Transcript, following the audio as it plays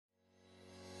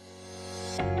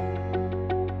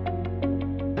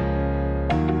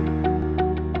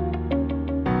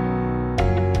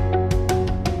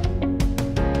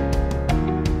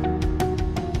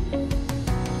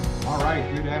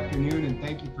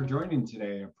for joining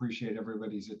today. I appreciate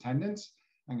everybody's attendance.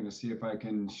 I'm going to see if I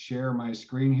can share my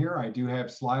screen here. I do have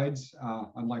slides,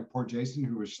 unlike poor Jason,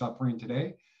 who is suffering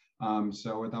today.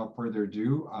 So without further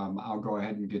ado, I'll go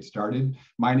ahead and get started.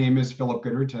 My name is Philip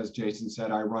Goodrich. As Jason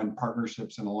said, I run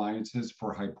partnerships and alliances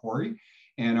for Hypori.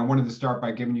 And I wanted to start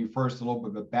by giving you first a little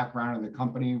bit of background on the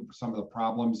company, some of the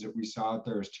problems that we saw out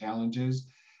there as challenges,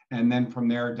 and then from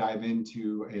there dive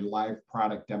into a live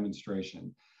product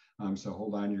demonstration. So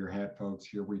hold on to your hat, folks.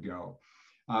 Here we go.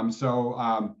 A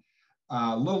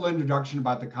little introduction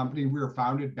about the company. We were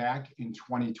founded back in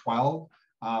 2012.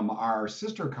 Our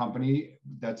sister company,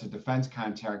 that's a defense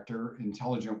contractor,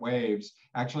 Intelligent Waves,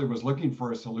 actually was looking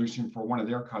for a solution for one of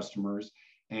their customers,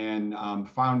 and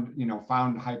found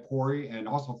Hypori, and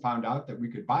also found out that we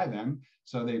could buy them.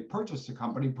 So they purchased the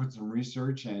company, put some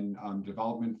research and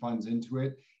development funds into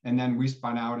it, and then we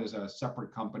spun out as a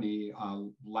separate company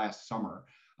last summer.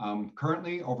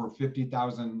 Currently, over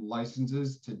 50,000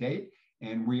 licenses to date,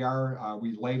 and we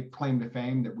lay claim to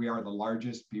fame that we are the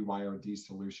largest BYOD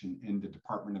solution in the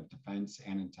Department of Defense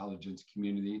and intelligence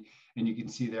community. And you can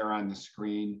see there on the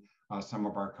screen some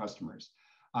of our customers.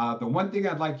 The one thing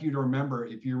I'd like you to remember,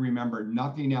 if you remember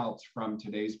nothing else from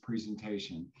today's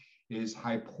presentation, is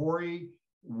Hypori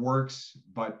works,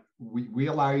 but we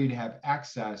allow you to have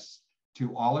access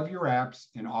to all of your apps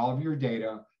and all of your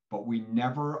data, but we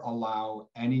never allow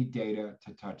any data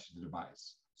to touch the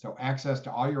device. So access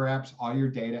to all your apps, all your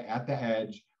data at the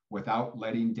edge without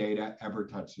letting data ever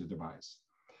touch the device.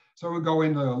 So we'll go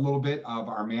into a little bit of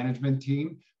our management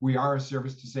team. We are a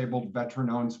service-disabled,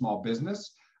 veteran-owned small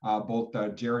business. Both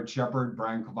Jared Shepard,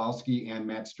 Brian Kowalski, and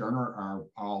Matt Sterner are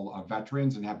all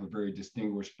veterans and have a very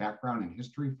distinguished background and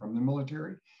history from the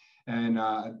military. And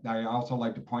I also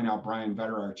like to point out Brian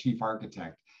Vetter, our chief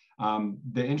architect.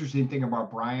 The interesting thing about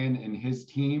Brian and his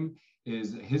team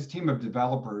is his team of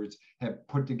developers have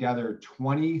put together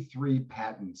 23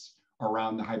 patents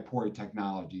around the Hypori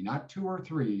technology, not 2 or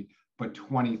 3, but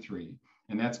 23.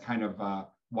 And that's kind of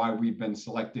why we've been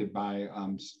selected by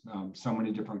so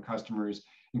many different customers,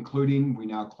 including we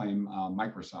now claim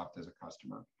Microsoft as a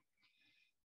customer.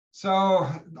 So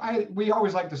we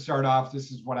always like to start off, this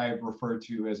is what I refer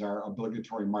to as our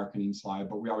obligatory marketing slide,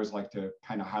 but we always like to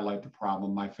kind of highlight the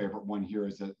problem. My favorite one here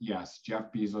is that, yes,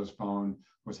 Jeff Bezos' phone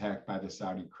was hacked by the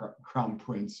Saudi crown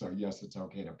prince, so yes, it's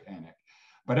okay to panic.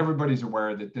 But everybody's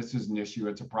aware that this is an issue,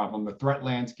 it's a problem. The threat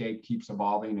landscape keeps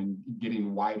evolving and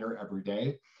getting wider every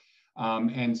day.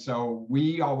 And so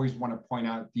we always want to point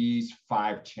out these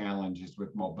 5 challenges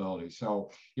with mobility. So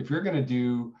if you're going to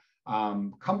do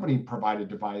company provided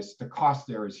device, the cost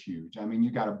there is huge. I mean, you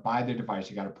got to buy the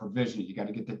device, you got to provision it, you got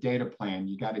to get the data plan,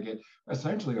 you got to get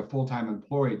essentially a full-time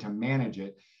employee to manage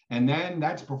it. And then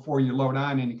that's before you load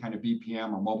on any kind of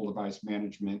BPM or mobile device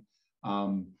management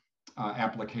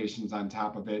applications on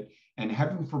top of it. And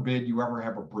heaven forbid you ever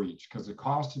have a breach, because the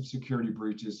cost of security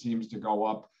breaches seems to go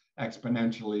up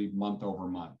exponentially month over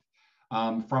month.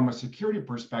 From a security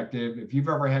perspective, if you've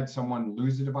ever had someone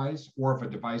lose a device, or if a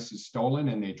device is stolen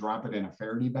and they drop it in a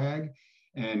Faraday bag,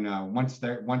 and once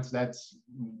it's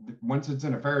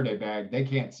in a Faraday bag, they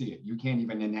can't see it. You can't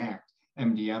even enact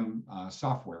MDM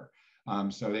software.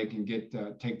 So they can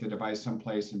take the device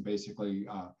someplace and basically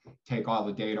take all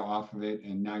the data off of it,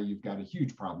 and now you've got a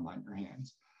huge problem on your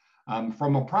hands.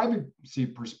 From a privacy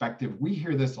perspective, we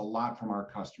hear this a lot from our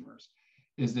customers,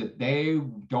 is that they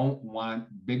don't want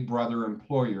big brother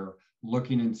employer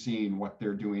looking and seeing what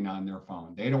they're doing on their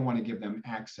phone. They don't want to give them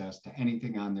access to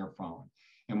anything on their phone.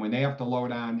 And when they have to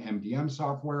load on MDM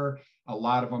software, a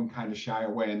lot of them kind of shy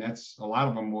away. And that's, a lot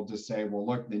of them will just say, well,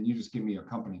 look, then you just give me a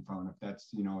company phone if that's,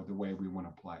 the way we want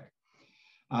to play.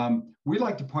 We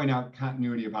like to point out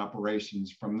continuity of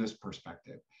operations from this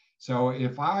perspective. So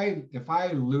if I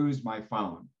lose my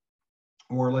phone,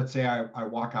 or let's say I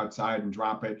walk outside and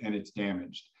drop it and it's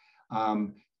damaged.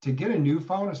 To get a new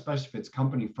phone, especially if it's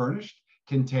company furnished,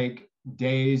 can take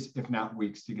days, if not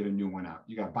weeks, to get a new one out.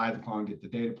 You got to buy the phone, get the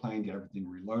data plan, get everything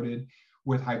reloaded.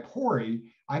 With Hypori,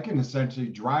 I can essentially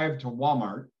drive to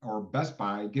Walmart or Best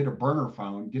Buy, get a burner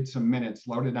phone, get some minutes,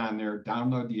 load it on there,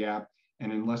 download the app,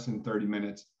 and in less than 30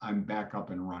 minutes, I'm back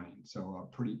up and running. So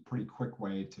a pretty quick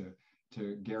way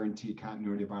to guarantee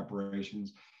continuity of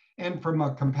operations. And from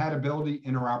a compatibility,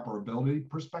 interoperability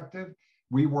perspective,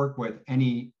 we work with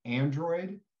any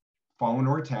Android phone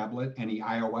or tablet, any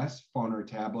iOS phone or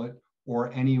tablet,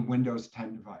 or any Windows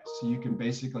 10 device. So you can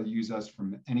basically use us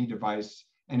from any device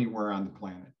anywhere on the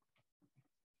planet.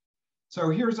 So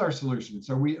here's our solution.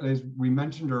 So as we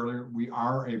mentioned earlier, we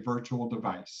are a virtual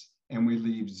device, and we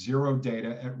leave 0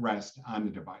 data at rest on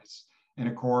the device. And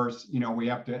of course, we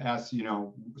have to ask,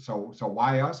 so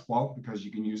why us? Well, because you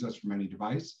can use us from any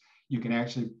device. You can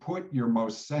actually put your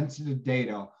most sensitive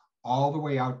data all the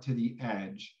way out to the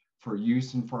edge for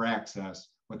use and for access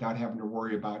without having to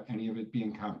worry about any of it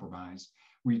being compromised.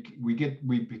 We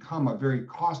become a very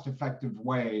cost-effective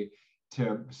way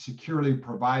to securely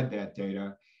provide that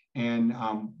data. And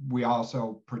we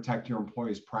also protect your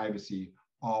employees' privacy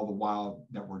all the while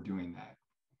that we're doing that.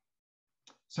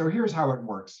 So here's how it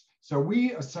works. So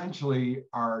we essentially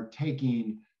are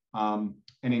taking an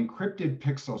encrypted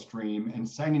pixel stream and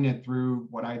sending it through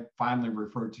what I finally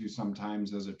refer to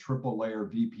sometimes as a triple layer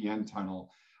VPN tunnel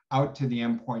out to the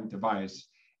endpoint device.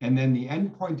 And then the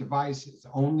endpoint device is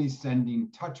only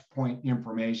sending touch point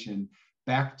information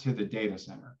back to the data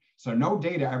center. So no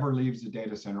data ever leaves the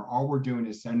data center. All we're doing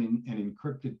is sending an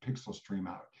encrypted pixel stream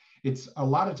out. It's a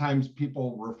lot of times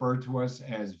people refer to us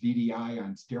as VDI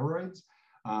on steroids.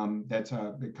 That's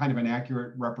a kind of an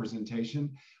accurate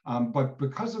representation. But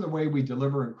because of the way we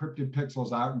deliver encrypted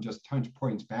pixels out and just touch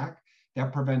points back,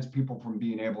 that prevents people from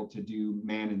being able to do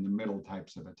man-in-the-middle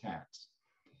types of attacks.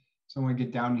 So when we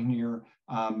get down in here,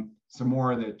 some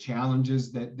more of the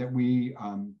challenges that we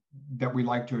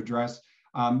like to address.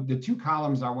 The two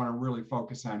columns I want to really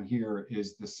focus on here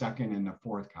is the second and the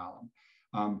fourth column.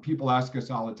 People ask us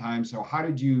all the time, so how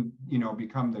did you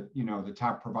become the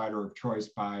top provider of choice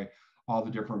by all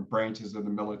the different branches of the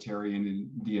military and in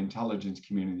the intelligence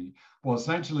community? Well,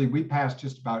 essentially, we passed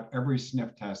just about every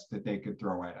sniff test that they could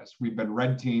throw at us. We've been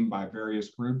red teamed by various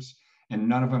groups, and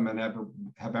none of them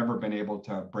have ever been able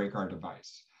to break our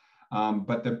device.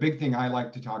 But the big thing I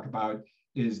like to talk about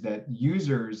is that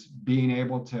users being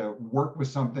able to work with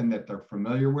something that they're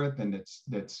familiar with and that's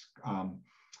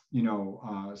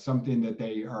something that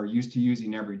they are used to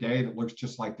using every day that looks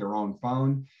just like their own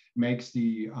phone, makes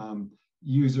the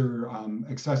user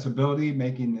accessibility,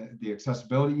 making the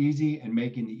accessibility easy and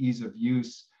making the ease of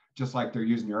use just like they're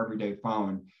using their everyday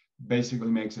phone, basically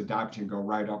makes adoption go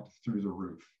right up through the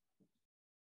roof.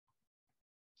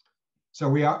 So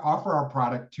we offer our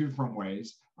product two different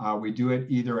ways. We do it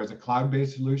either as a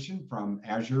cloud-based solution from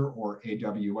Azure or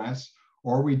AWS,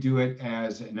 or we do it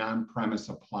as an on-premise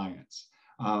appliance.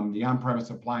 The on-premise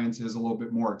appliance is a little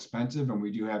bit more expensive, and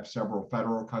we do have several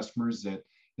federal customers that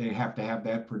they have to have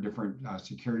that for different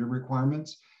security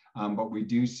requirements. But we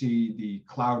do see the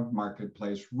cloud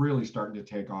marketplace really starting to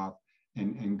take off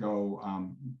and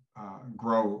grow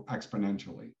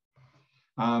exponentially.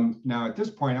 Now, at this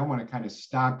point, I want to kind of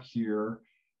stop here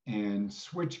and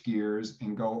switch gears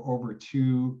and go over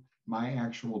to my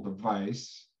actual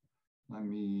device. Let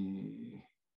me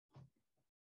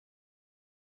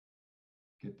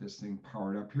get this thing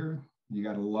powered up here. You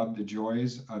got to love the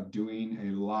joys of doing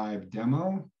a live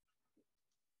demo.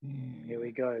 And here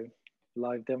we go,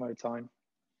 live demo time.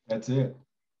 That's it.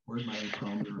 Where'd my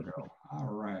calendar go? All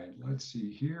right, let's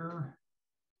see here.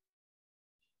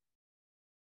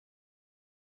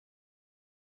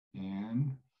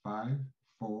 And 5,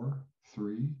 4,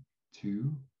 3,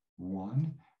 2,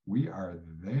 1. We are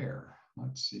there.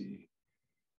 Let's see.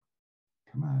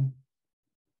 Come on.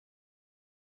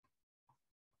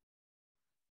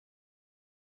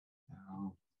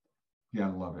 Oh, you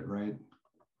gotta love it, right?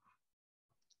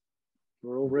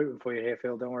 We're all rooting for you here,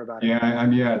 Phil. Don't worry about it. Yeah,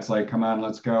 yeah. It's like, come on,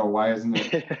 let's go. Why isn't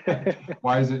it?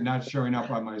 Why is it not showing up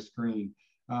on my screen?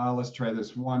 Let's try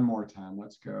this one more time.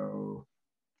 Let's go.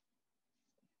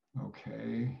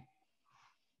 Okay,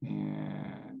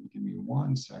 and give me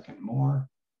 1 second more.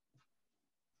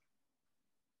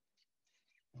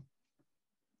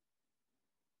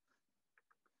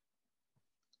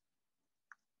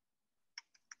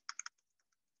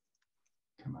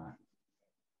 Come on.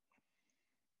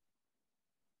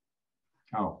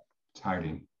 Oh, it's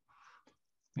hiding.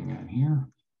 Hang on here.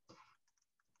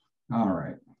 All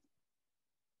right.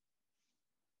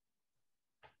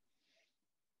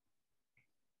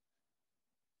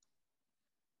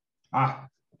 Ah,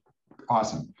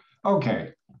 awesome.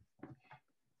 Okay.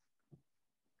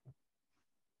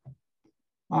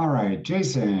 All right,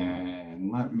 Jason,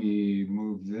 let me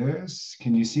move this.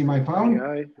 Can you see my phone?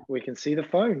 Yeah, we can see the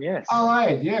phone, yes. All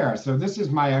right, yeah. So this is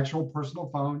my actual personal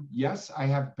phone. Yes, I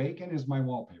have bacon as my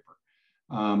wallpaper.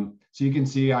 So you can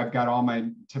see I've got all my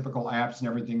typical apps and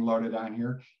everything loaded on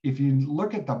here. If you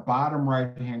look at the bottom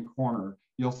right-hand corner,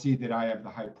 you'll see that I have the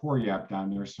Hypori app down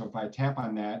there. So if I tap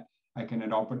on that, I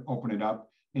can open it up.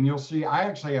 And you'll see I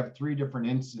actually have 3 different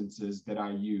instances that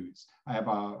I use. I have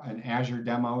an Azure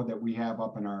demo that we have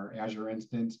up in our Azure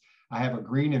instance. I have a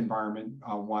green environment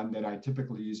one that I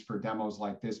typically use for demos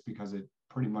like this because it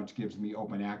pretty much gives me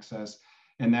open access.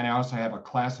 And then I also have a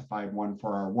classified one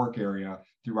for our work area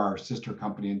through our sister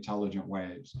company, Intelligent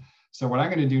Waves. So what I'm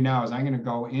going to do now is I'm going to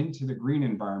go into the green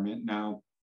environment. Now,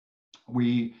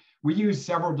 we use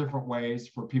several different ways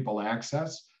for people to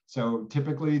access. So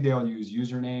typically they'll use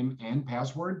username and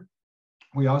password.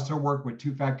 We also work with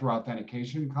two-factor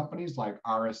authentication companies like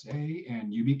RSA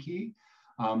and YubiKey.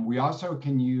 We also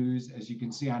can use, as you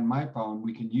can see on my phone,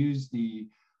 we can use the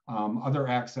other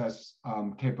access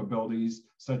capabilities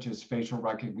such as facial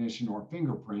recognition or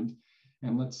fingerprint.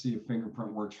 And let's see if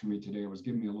fingerprint works for me today. It was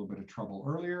giving me a little bit of trouble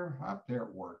earlier. There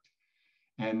it worked.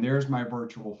 And there's my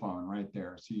virtual phone right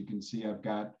there. So you can see I've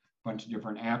got a bunch of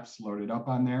different apps loaded up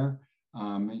on there.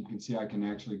 You can see I can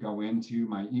actually go into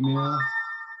my email.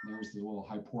 There's the little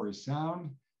Hypori sound.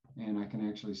 And I can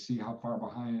actually see how far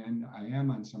behind I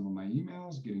am on some of my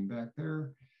emails, getting back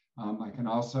there. I can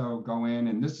also go in,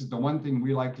 and this is the one thing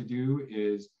we like to do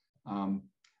is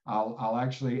I'll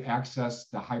actually access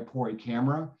the Hypori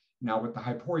camera. Now what the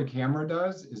Hypori camera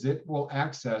does is it will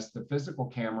access the physical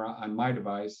camera on my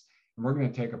device. And we're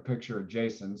going to take a picture of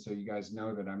Jason so you guys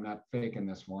know that I'm not faking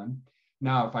this one.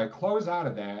 Now, if I close out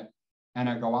of that and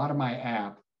I go out of my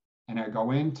app and I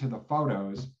go into the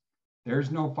photos,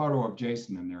 there's no photo of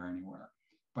Jason in there anywhere.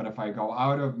 But if I go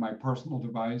out of my personal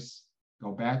device,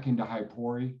 go back into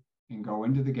Hypori and go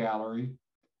into the gallery,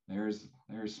 there's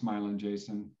smiling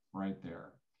Jason right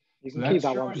there. You can keep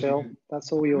that one, Phil.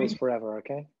 That's all yours forever,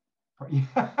 okay?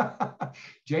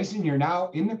 Jason, you're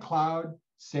now in the cloud,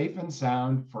 safe and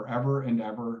sound forever and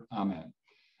ever. Amen.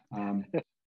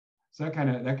 So that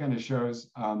kind of shows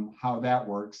how that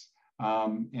works.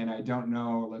 And I don't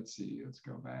know, let's see, let's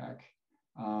go back.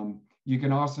 You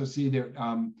can also see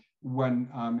that when,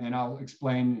 and I'll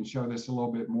explain and show this a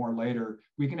little bit more later,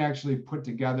 we can actually put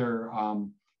together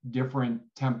different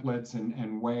templates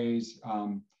and ways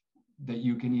that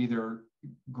you can either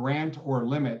grant or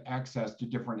limit access to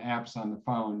different apps on the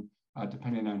phone,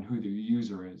 depending on who the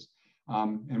user is.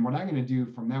 And what I'm going to do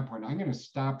from that point, I'm going to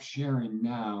stop sharing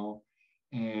now.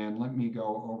 And let me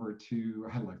go over to,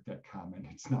 I like that comment.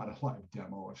 It's not a live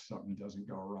demo if something doesn't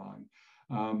go wrong.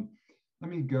 Let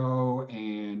me go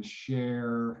and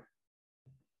share.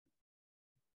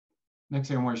 Next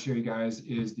thing I want to show you guys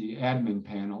is the admin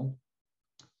panel.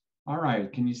 All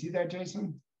right, can you see that,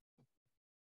 Jason?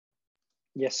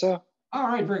 Yes, sir. All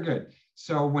right, very good.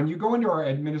 So when you go into our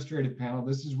administrative panel,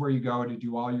 this is where you go to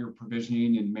do all your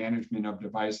provisioning and management of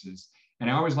devices. And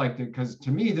I always like to, because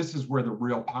to me, this is where the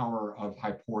real power of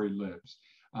Hypori lives.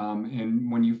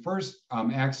 And when you first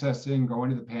access and go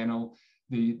into the panel,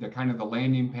 the kind of the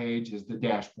landing page is the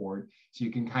dashboard. So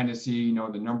you can kind of see, you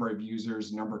know, the number of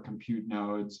users, number of compute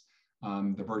nodes,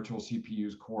 the virtual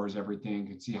CPUs, cores, everything. You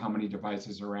can see how many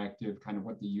devices are active, kind of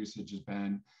what the usage has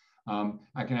been.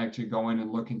 I can actually go in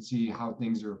and look and see how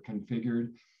things are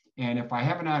configured. And if I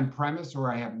have an on-premise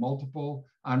or I have multiple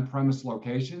on-premise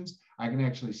locations, I can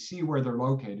actually see where they're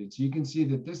located. So you can see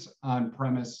that this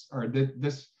on-premise or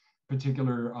this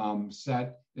particular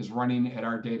set is running at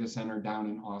our data center down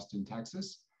in Austin,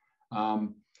 Texas.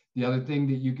 The other thing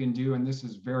that you can do, and this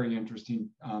is very interesting,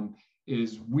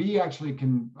 is we actually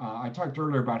can, I talked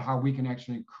earlier about how we can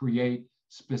actually create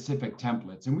specific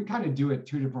templates. And we kind of do it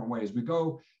two different ways. We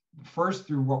go first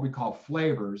through what we call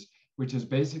flavors, which is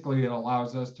basically it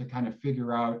allows us to kind of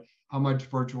figure out how much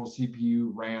virtual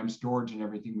CPU, RAM, storage, and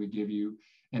everything we give you.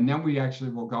 And then we actually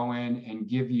will go in and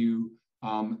give you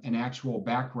an actual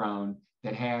background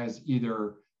that has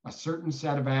either a certain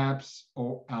set of apps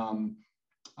or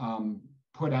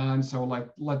put on. So like,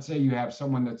 let's say you have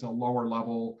someone that's a lower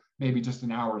level, maybe just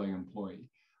an hourly employee.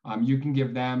 You can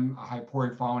give them a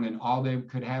Hypori phone and all they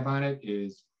could have on it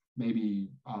is maybe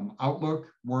Outlook,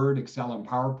 Word, Excel, and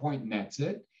PowerPoint, and that's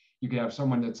it. You could have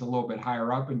someone that's a little bit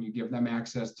higher up and you give them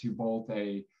access to both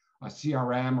a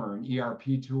CRM or an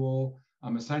ERP tool.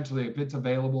 Essentially, if it's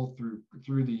available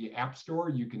through the App Store,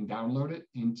 you can download it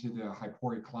into the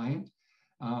Hypori client.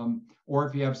 Or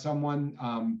if you have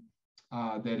someone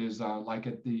that is like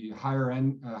at the higher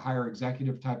end, higher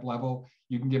executive type level,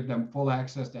 you can give them full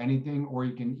access to anything, or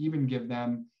you can even give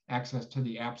them access to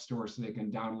the App Store so they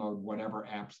can download whatever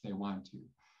apps they want to.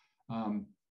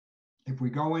 If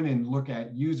we go in and look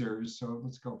at users, so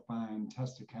let's go find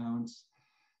test accounts.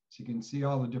 So you can see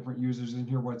all the different users in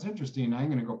here. What's interesting, I'm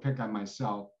going to go pick on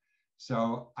myself.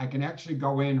 So I can actually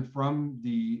go in from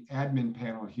the admin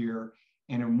panel here,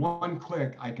 and in one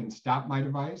click, I can stop my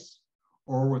device,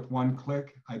 or with one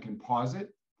click, I can pause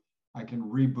it. I can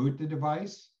reboot the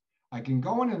device. I can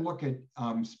go in and look at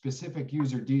specific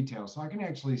user details. So I can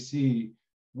actually see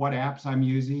what apps I'm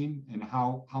using and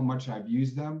how much I've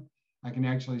used them. I can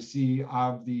actually see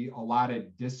of the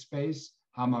allotted disk space,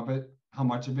 how how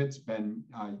much of it's been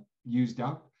used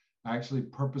up. I actually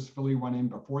purposefully went in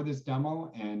before this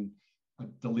demo and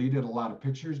deleted a lot of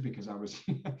pictures because I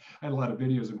I had a lot of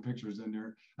videos and pictures in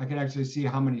there. I can actually see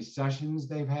how many sessions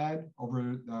they've had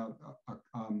over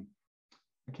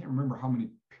I can't remember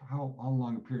how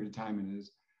long a period of time it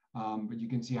is, but you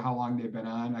can see how long they've been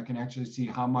on. I can actually see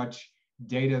how much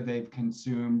data they've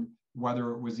consumed,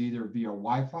 whether it was either via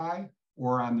Wi-Fi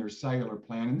or on their cellular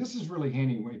plan. And this is really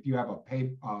handy if you have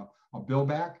a bill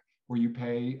back where you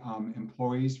pay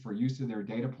employees for use of their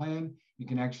data plan. You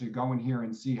can actually go in here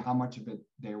and see how much of it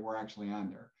they were actually on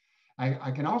there.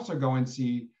 I can also go and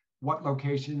see what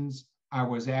locations I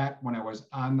was at when I was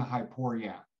on the Hypori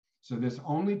app. So this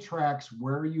only tracks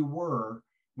where you were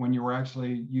when you were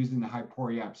actually using the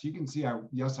Hypori app. So you can see,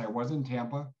 yes, I was in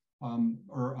Tampa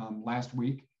last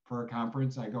week for a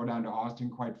conference. I go down to Austin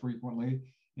quite frequently,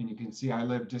 and you can see I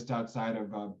live just outside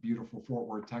of beautiful Fort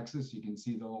Worth, Texas. You can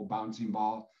see the little bouncing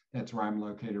ball. That's where I'm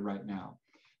located right now.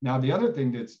 Now, the other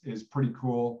thing that is pretty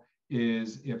cool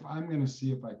is if I'm going to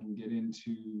see if I can get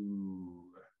into,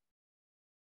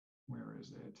 where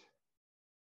is it?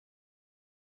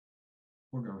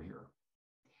 We'll go here.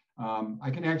 I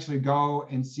can actually go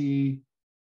and see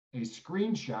a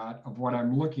screenshot of what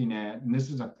I'm looking at. And this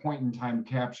is a point in time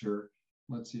capture.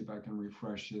 Let's see if I can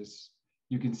refresh this.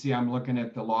 You can see I'm looking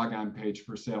at the logon page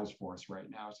for Salesforce right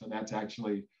now. So that's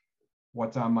actually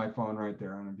what's on my phone right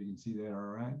there. I don't know if you can see that. All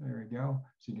right, there we go.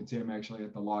 So you can see I'm actually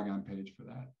at the logon page for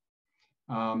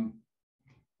that.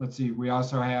 Let's see, we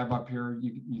also have up here,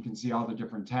 you can see all the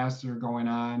different tasks that are going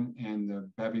on and the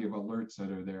bevy of alerts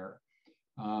that are there.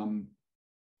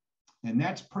 And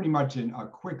that's pretty much a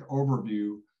quick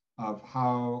overview of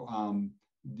how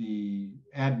the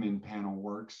admin panel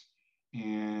works.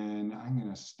 And I'm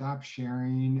going to stop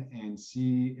sharing and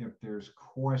see if there's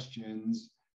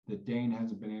questions that Dane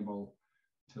hasn't been able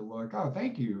to look. Oh,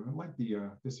 thank you. I like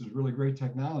this is really great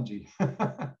technology. And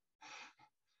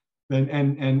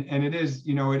it is,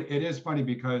 you know, it is funny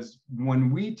because when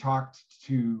we talked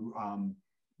to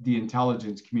the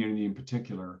intelligence community in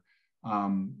particular,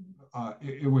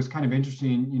 it was kind of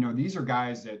interesting. You know, these are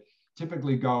guys that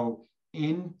typically go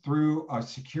in through a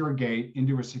secure gate,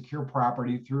 into a secure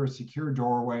property, through a secure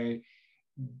doorway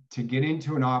to get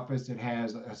into an office that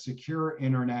has a secure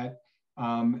internet,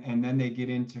 and then they get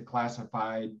into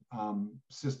classified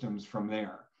systems from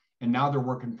there. And now they're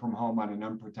working from home on an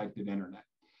unprotected internet.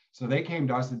 So they came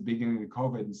to us at the beginning of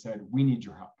COVID and said, "We need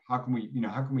your help. How can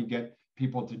we get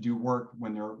people to do work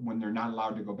when they're not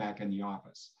allowed to go back in the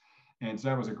office?" And so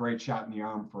that was a great shot in the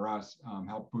arm for us.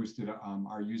 Helped boosted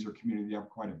our user community up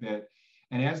quite a bit.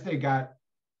 And as they got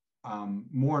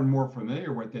more and more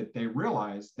familiar with it, they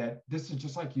realized that this is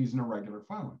just like using a regular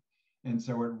phone. And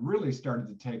so it really started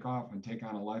to take off and take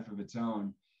on a life of its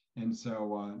own. And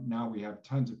so now we have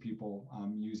tons of people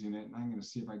using it. And I'm going to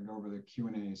see if I can go over the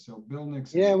Q&A. So Bill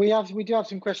Nixon. Yeah, we do have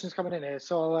some questions coming in here.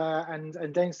 So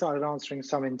and Dane started answering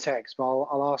some in text, but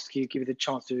I'll ask you, give you the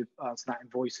chance to answer that in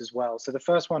voice as well. So the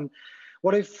first one,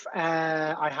 what if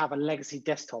I have a legacy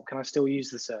desktop? Can I still use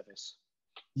the service?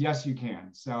 Yes, you can.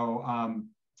 So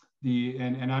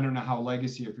and I don't know how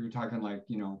legacy, if you're talking like,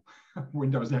 you know,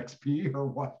 Windows XP or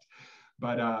what,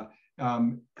 but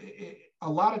a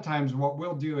lot of times what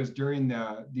we'll do is during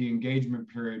the engagement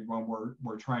period when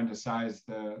we're trying to size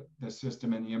the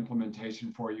system and the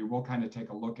implementation for you, we'll kind of take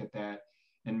a look at that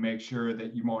and make sure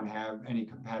that you won't have any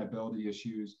compatibility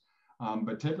issues.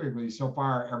 But typically, so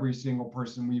far, every single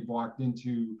person we've walked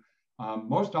into,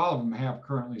 most all of them have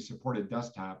currently supported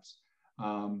desktops.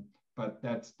 But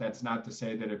that's not to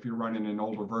say that if you're running an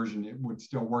older version, it would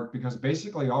still work, because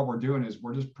basically all we're doing is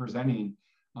we're just presenting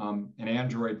an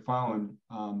Android phone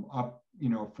up, you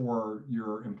know, for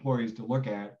your employees to look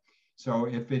at. So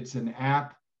if it's an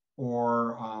app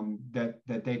or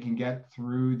that they can get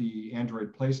through the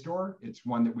Android Play Store, it's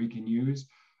one that we can use.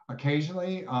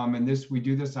 Occasionally, and we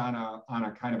do this on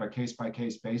a kind of a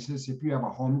case-by-case basis. If you have a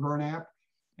homegrown app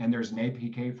and there's an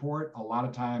APK for it, a lot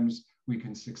of times we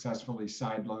can successfully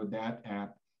sideload that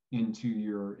app into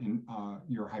your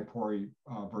Hypori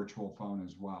virtual phone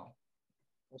as well.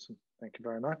 Awesome, thank you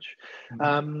very much.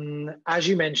 As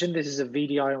you mentioned, this is a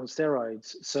VDI on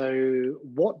steroids. So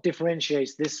what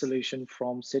differentiates this solution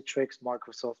from Citrix,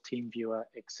 Microsoft TeamViewer,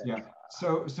 etc.? Yeah.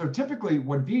 So typically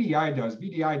what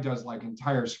VDI does like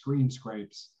entire screen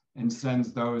scrapes and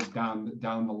sends those down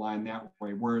the line that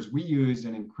way, whereas we use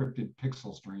an encrypted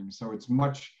pixel stream. So it's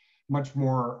much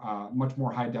more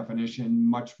high definition,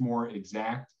 much more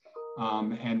exact,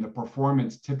 and the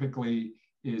performance typically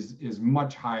is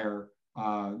much higher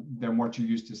than what you're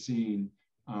used to seeing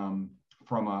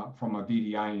from a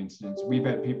VDI instance. We've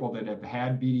had people that have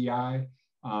had VDI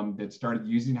that started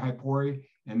using Hypori,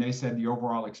 and they said the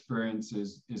overall experience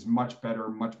is much better,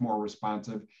 much more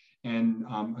responsive. And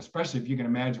especially if you can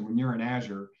imagine when you're in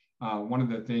Azure, one of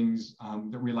the things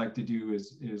that we like to do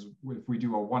is if we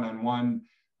do a one-on-one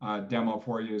demo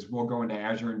for you is we'll go into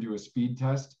Azure and do a speed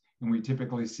test. And we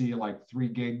typically see like 3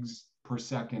 gigs per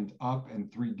second up and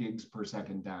 3 gigs per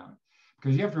second down.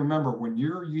 Because you have to remember, when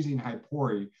you're using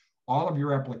Hypori, all of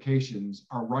your applications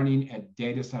are running at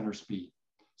data center speed.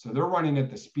 So they're running at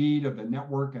the speed of the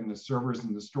network and the servers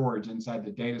and the storage inside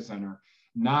the data center,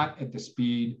 not at the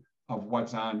speed of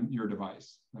what's on your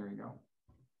device. There you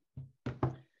go.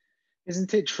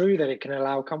 Isn't it true that it can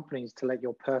allow companies to let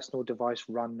your personal device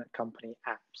run company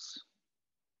apps?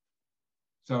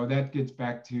 So that gets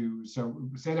back to, so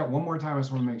say that one more time. I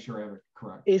just want to make sure I have it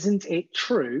correct. Isn't it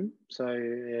true? So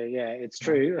yeah, it's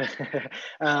true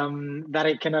that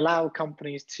it can allow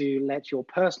companies to let your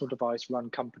personal device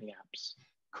run company apps.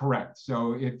 Correct.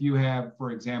 So if you have, for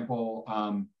example,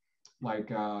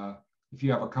 if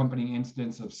you have a company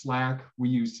instance of Slack, we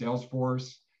use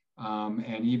Salesforce.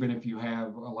 And even if you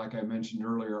have, like I mentioned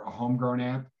earlier, a homegrown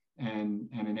app and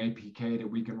an APK that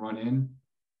we can run in,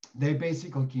 they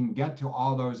basically can get to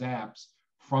all those apps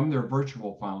from their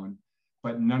virtual phone,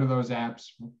 but none of those apps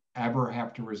ever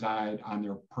have to reside on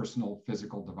their personal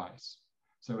physical device.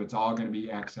 So it's all going to be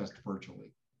accessed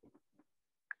virtually.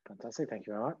 Fantastic, thank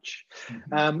you very much.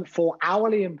 For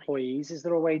hourly employees, is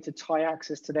there a way to tie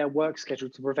access to their work schedule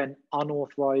to prevent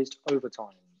unauthorized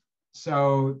overtime?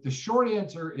 So the short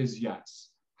answer is yes.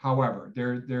 However,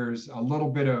 there's a little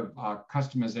bit of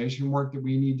customization work that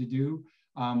we need to do.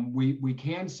 We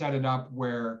can set it up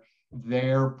where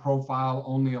their profile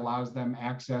only allows them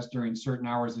access during certain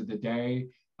hours of the day.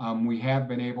 We have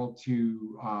been able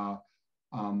to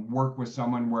work with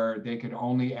someone where they could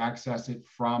only access it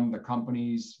from the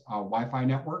company's Wi-Fi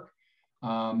network.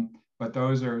 But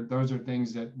those are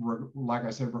things that, like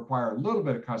I said, require a little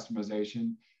bit of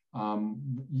customization.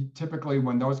 Typically,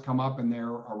 when those come up and they're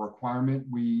a requirement,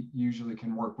 we usually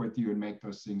can work with you and make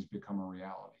those things become a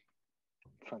reality.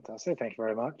 Fantastic, thank you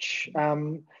very much.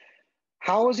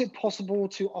 How is it possible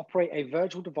to operate a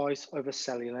virtual device over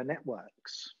cellular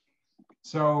networks?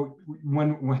 So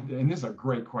and this is a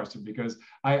great question, because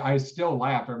I still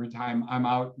laugh every time I'm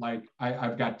out, like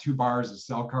I've got 2 bars of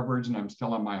cell coverage and I'm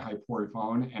still on my Hypori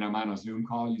phone and I'm on a Zoom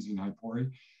call using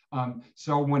Hypori.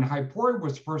 So when Hypori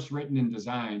was first written and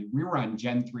designed, we were on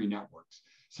Gen 3 networks.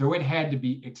 So it had to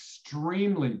be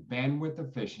extremely bandwidth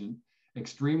efficient,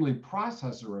 extremely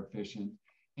processor efficient.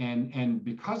 And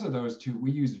because of those two, we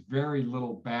use very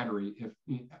little battery,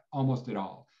 if almost at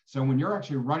all. So when you're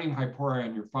actually running Hypori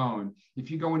on your phone, if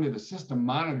you go into the system,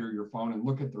 monitor your phone and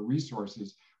look at the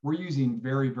resources, we're using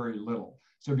very, very little.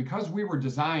 So because we were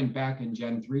designed back in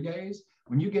Gen 3 days,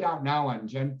 when you get out now on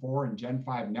Gen 4 and Gen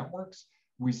 5 networks,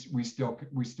 we still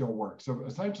work. So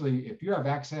essentially, if you have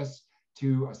access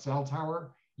to a cell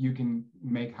tower, you can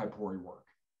make Hypori work.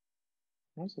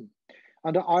 Awesome.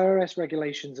 Under IRS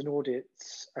regulations and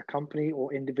audits, a company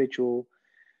or individual,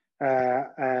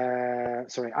 under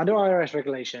IRS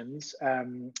regulations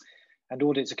and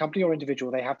audits, a company or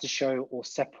individual, they have to show or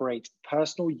separate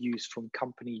personal use from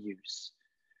company use.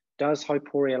 Does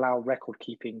Hypori allow record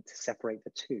keeping to separate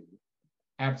the two?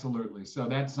 Absolutely. So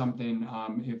that's something,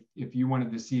 if you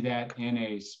wanted to see that in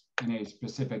a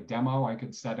specific demo, I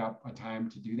could set up a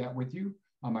time to do that with you.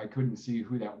 I couldn't see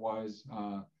who that was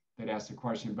that asked the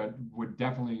question, but would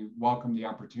definitely welcome the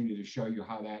opportunity to show you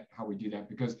how we do that.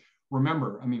 Because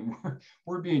remember, I mean,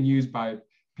 we're being used by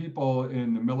people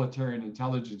in the military and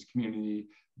intelligence community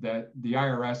that the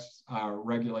IRS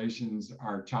regulations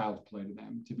are child's play to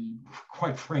them, to be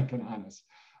quite frank and honest.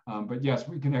 But yes,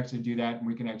 we can actually do that, and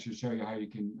we can actually show you how you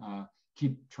can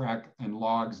keep track and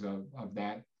logs of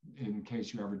that in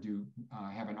case you ever do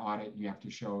have an audit. You have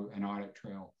to show an audit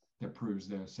trail that proves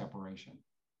the separation.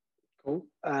 Cool.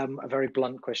 A very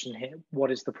blunt question here.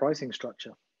 What is the pricing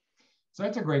structure? So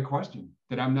that's a great question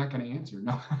that I'm not going to answer.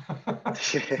 No.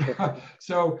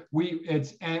 So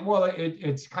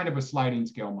it's kind of a sliding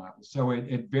scale model. So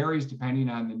it varies depending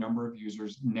on the number of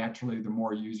users. Naturally, the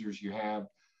more users you have,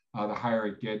 the higher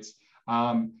it gets.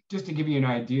 Just to give you an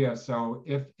idea, so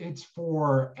if it's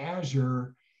for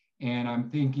Azure and I'm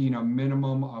thinking a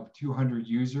minimum of 200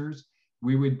 users,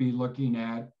 we would be looking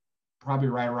at probably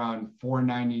right around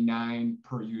 $4.99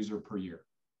 per user per year.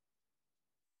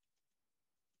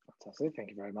 Fantastic,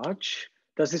 thank you very much.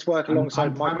 Does this work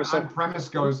alongside Microsoft?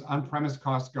 On-premise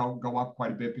costs go up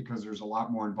quite a bit because there's a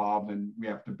lot more involved, and we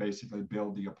have to basically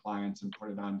build the appliance and put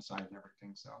it on site and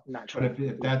everything. So, naturally. But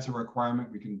if that's a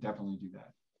requirement, we can definitely do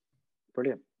that.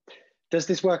 Brilliant. Does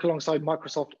this work alongside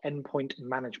Microsoft Endpoint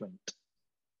Management?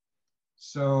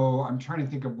 So I'm trying to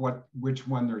think of which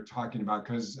one they're talking about,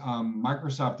 because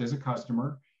Microsoft is a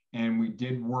customer, and we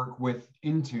did work with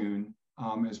Intune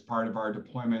as part of our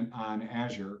deployment on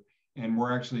Azure. And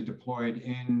we're actually deployed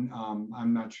in,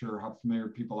 I'm not sure how familiar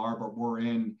people are, but we're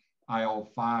in aisle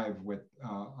 5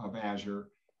 of Azure.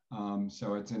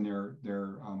 So it's in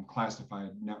their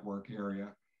classified network area.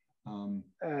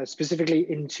 Specifically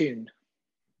Intune.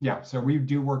 Yeah, so we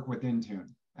do work with Intune,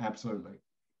 absolutely.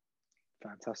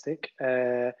 Fantastic.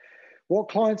 What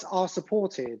clients are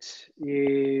supported?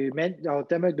 You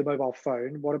demoed the mobile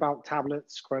phone. What about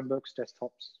tablets, Chromebooks,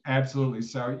 desktops? Absolutely.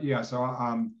 So yeah, so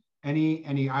any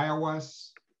iOS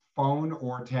phone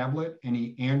or tablet,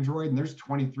 any Android, and there's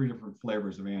 23 different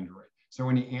flavors of Android. So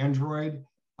any Android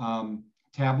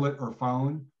tablet or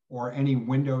phone, or any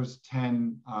Windows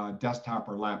 10 desktop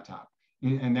or laptop,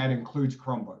 and that includes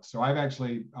Chromebooks. So I've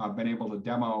actually been able to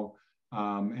demo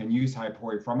and use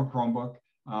Hypori from a Chromebook.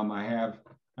 I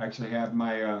actually have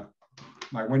my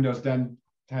my Windows 10,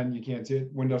 you can't see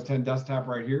it, Windows 10 desktop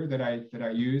right here that I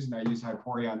use, and I use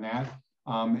Hypori on that.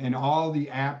 And all the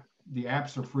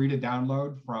apps are free to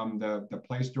download from the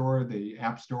Play Store, the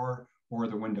App Store, or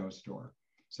the Windows Store.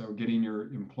 So getting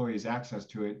your employees access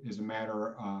to it is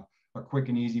a quick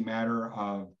and easy matter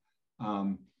of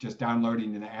just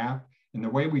downloading an app. And the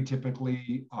way we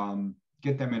typically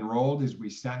get them enrolled is we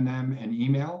send them an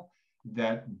email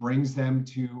that brings them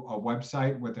to a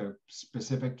website with a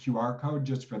specific QR code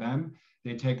just for them.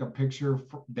 They take a picture,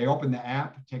 they open the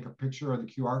app, take a picture of the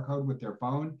QR code with their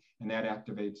phone, and that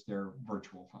activates their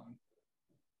virtual phone.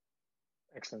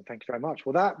 Excellent, thank you very much.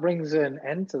 Well, that brings an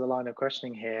end to the line of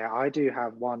questioning here. I do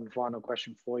have one final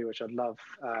question for you, which I'd love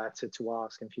to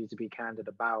ask and for you to be candid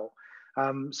about.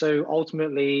 So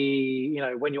ultimately, you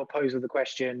know, when you're posed with the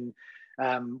question,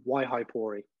 why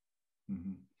Hypori?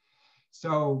 Mm-hmm.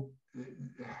 So,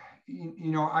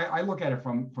 you know, I look at it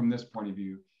from this point of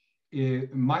view.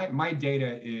 My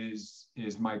data is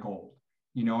my gold,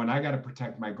 you know, and I got to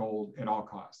protect my gold at all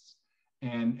costs.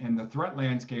 And the threat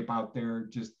landscape out there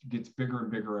just gets bigger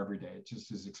and bigger every day. It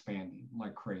just is expanding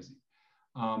like crazy.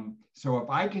 So if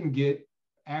I can get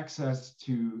access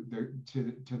to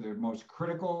the most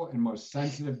critical and most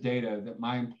sensitive data that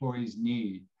my employees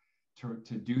need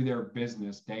to do their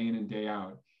business day in and day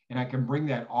out, and I can bring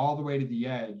that all the way to the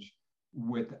edge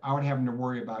without having to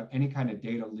worry about any kind of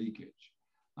data leakage,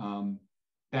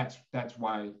 that's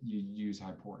why you use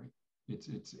Hypori.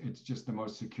 It's just the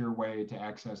most secure way to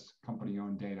access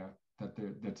company-owned data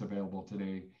that's available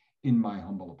today, in my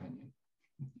humble opinion.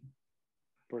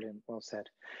 Brilliant, well said.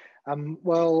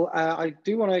 Well, I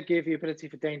do want to give you ability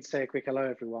for Dane to say a quick hello,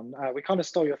 everyone. We kind of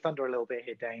stole your thunder a little bit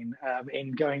here, Dane,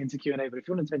 in going into Q&A, but if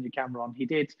you want to turn your camera on, he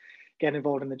did get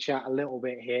involved in the chat a little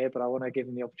bit here, but I want to give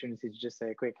him the opportunity to just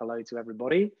say a quick hello to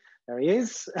everybody. There he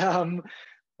is.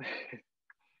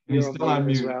 He's still on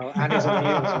mute. As well, and he's on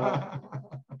mute as well.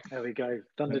 There we go.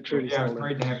 Thunder truly. Yeah, it's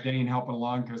great to have Dane helping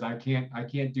along, because I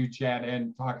can't do chat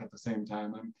and talk at the same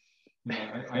time.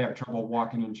 I have trouble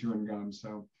walking and chewing gum,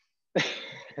 so.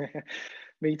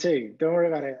 Me too. Don't worry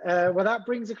about it. Well, that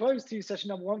brings a close to session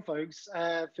number 1, folks.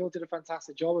 Phil did a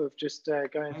fantastic job of just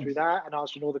going through that and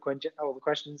answering all the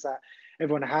questions that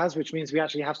everyone has, which means we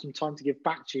actually have some time to give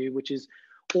back to you, which is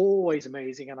always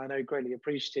amazing, and I know greatly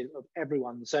appreciative of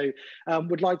everyone. So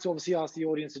would like to obviously ask the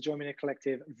audience to join me in a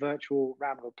collective virtual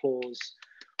round of applause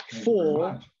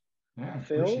for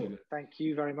Phil. Thank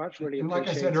you very much. Really appreciate it. And like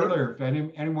I said earlier, if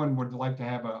anyone would like to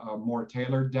have a more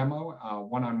tailored demo,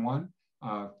 one-on-one,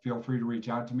 feel free to reach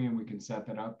out to me and we can set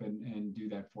that up and do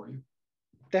that for you.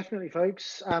 Definitely,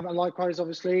 folks. And likewise,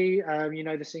 obviously, you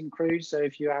know the Sync crew. So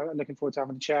if you are looking forward to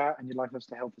having a chat and you'd like us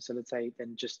to help facilitate,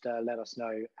 then just let us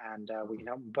know and we can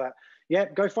help. But yeah,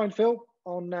 go find Phil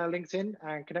on LinkedIn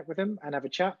and connect with him and have a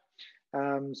chat.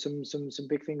 Some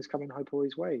big things coming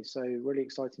Hypori's way. So really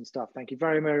exciting stuff. Thank you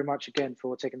very, very much again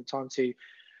for taking the time to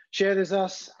share this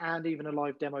us, and even a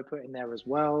live demo put in there as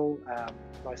well,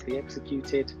 nicely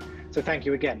executed. So thank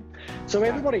you again. So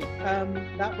everybody,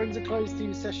 that brings a close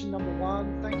to session number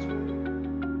 1. Thanks for